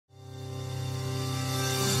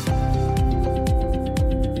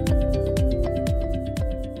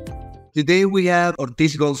Today we have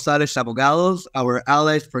Ortiz Gonzalez Abogados, our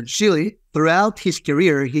allies from Chile. Throughout his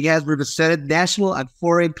career, he has represented national and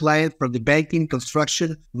foreign clients from the banking,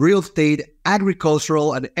 construction, real estate,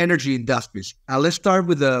 agricultural, and energy industries. Let's start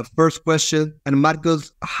with the first question. And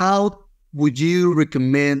Marcos, how would you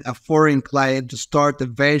recommend a foreign client to start a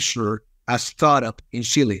venture, a startup in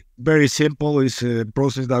Chile? Very simple. It's a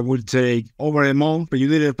process that will take over a month, but you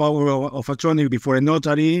need a power of attorney before a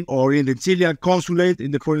notary or in the Chilean consulate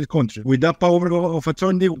in the foreign country. With that power of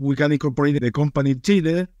attorney, we can incorporate the company in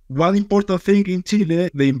Chile. One important thing in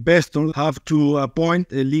Chile, the investors have to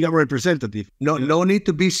appoint a legal representative. No need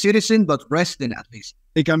to be citizen, but resident at least.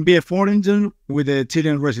 It can be a foreigner with a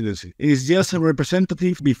Chilean residency. It's just a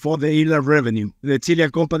representative before the inland revenue. The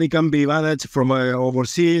Chilean company can be managed from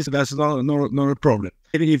overseas. That's not a problem.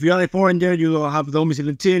 If you are a foreigner, you don't have domicile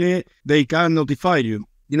in Chile, they can notify you.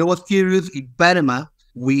 You know what's curious? In Panama,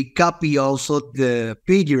 we copy also the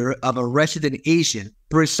figure of a resident Asian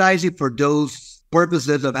precisely for those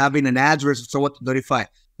purposes of having an address and so on to notify.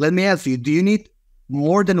 Let me ask you, do you need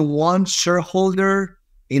more than one shareholder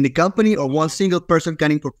in the company, or one single person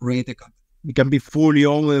can incorporate the company? It can be fully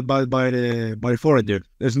owned by the foreigner.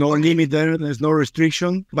 There's no limit there. There's no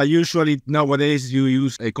restriction. But usually nowadays you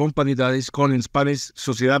use a company that is called in Spanish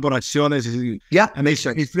Sociedad por Acciones. Yeah, and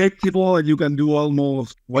it's flexible, and you can do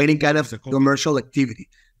almost any kind of commercial activity.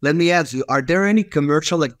 Let me ask you: are there any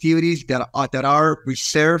commercial activities that are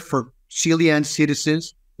reserved for Chilean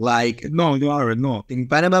citizens? Like no, there aren't. No, in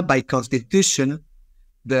Panama, by constitution,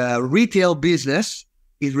 the retail business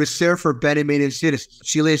is reserved for Panamanian citizens.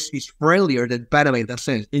 Chile is friendlier than Panama in that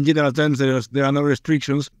sense. In general terms, there are no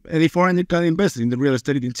restrictions. Any foreigner can invest in the real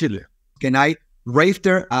estate in Chile. Can I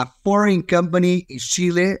register a foreign company in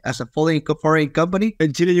Chile as a foreign company?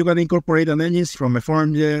 In Chile, you can incorporate an agency from a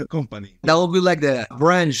foreign company. That will be like the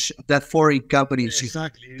branch of that foreign company in Chile.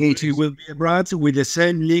 Exactly. It will be a branch with the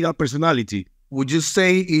same legal personality. Would you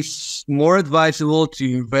say it's more advisable to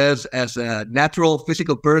invest as a natural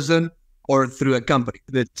physical person or through a company?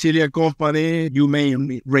 The Chilean company, you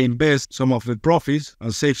may reinvest some of the profits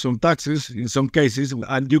and save some taxes in some cases,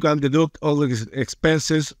 and you can deduct all the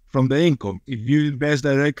expenses from the income. If you invest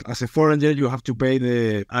direct as a foreigner, you have to pay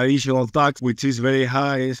the additional tax, which is very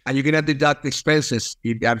high. And you cannot deduct expenses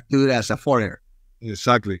if you do it as a foreigner.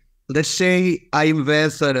 Exactly. Let's say I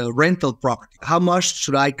invest in a rental property. How much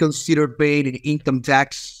should I consider paying in income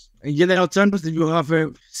tax? In general terms, you have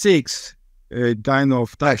 6 kind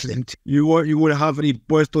of taxes. You will have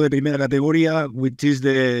impuesto de primera categoría, which is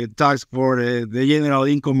the tax for the general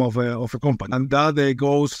income of a company, and that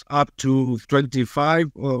goes up to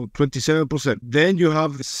 25 or 27%. Then you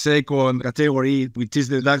have the second category, which is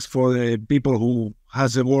the tax for the people who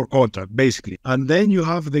has a work contract, basically. And then you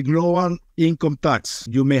have the global income tax.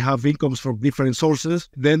 You may have incomes from different sources.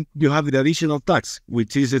 Then you have the additional tax,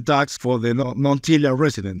 which is a tax for the non-Chilean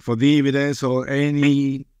resident, for dividends or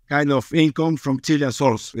any kind of income from Chilean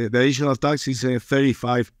source. The additional tax is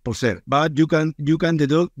 35%. But you can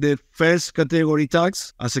deduct the first category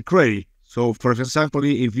tax as a credit. So, for example,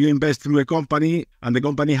 if you invest through a company and the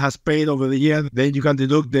company has paid over the year, then you can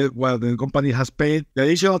deduct the company has paid. The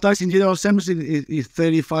additional tax in general terms is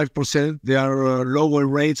 35%. There are lower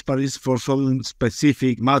rates, but it's for some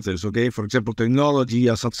specific matters, okay? For example, technology,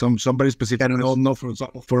 some very specific, not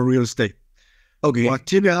for real estate. Okay. What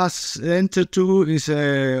Chile has entered to is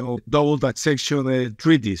double taxation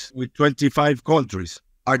treaties with 25 countries.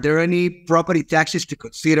 Are there any property taxes to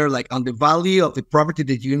consider, like on the value of the property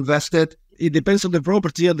that you invested? It depends on the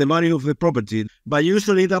property and the value of the property, but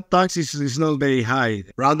usually that tax is not very high.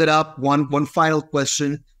 Rounded up, one final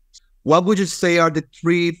question. What would you say are the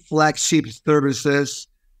 3 flagship services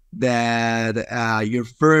that your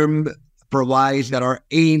firm provides that are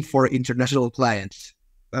aimed for international clients?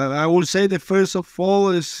 I will say the first of all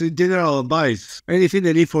is general advice. Anything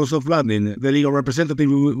they need for soft landing. The legal representative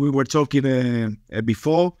we were talking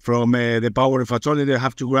before, from the power of attorney, they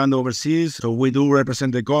have to grant overseas. So we do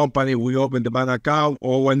represent the company, we open the bank account,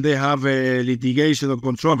 or when they have a litigation or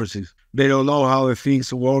controversies. They don't know how the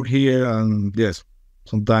things work here, and yes,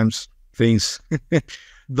 sometimes things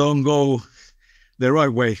don't go the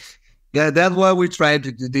right way. Yeah, that's why we try to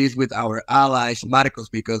do this with our allies, Marcos,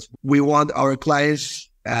 because we want our clients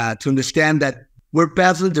to understand that we're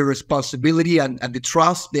passing the responsibility and the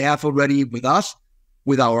trust they have already with us,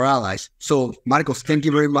 with our allies. So, Marcos, thank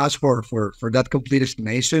you very much for that complete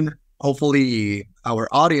explanation. Hopefully, our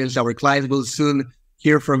audience, our clients will soon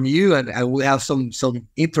hear from you, and we'll have some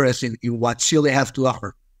interest in what Chile has to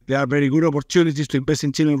offer. There are very good opportunities to invest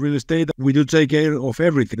in Chilean real estate. We do take care of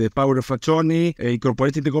everything, the power of attorney,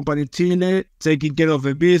 incorporating the company in Chile, taking care of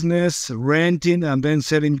the business, renting, and then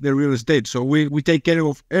selling the real estate. So we take care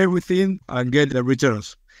of everything and get the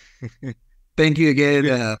returns. Thank you again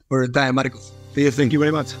for your time, Marcos. Thank you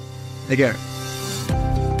very much. Take care.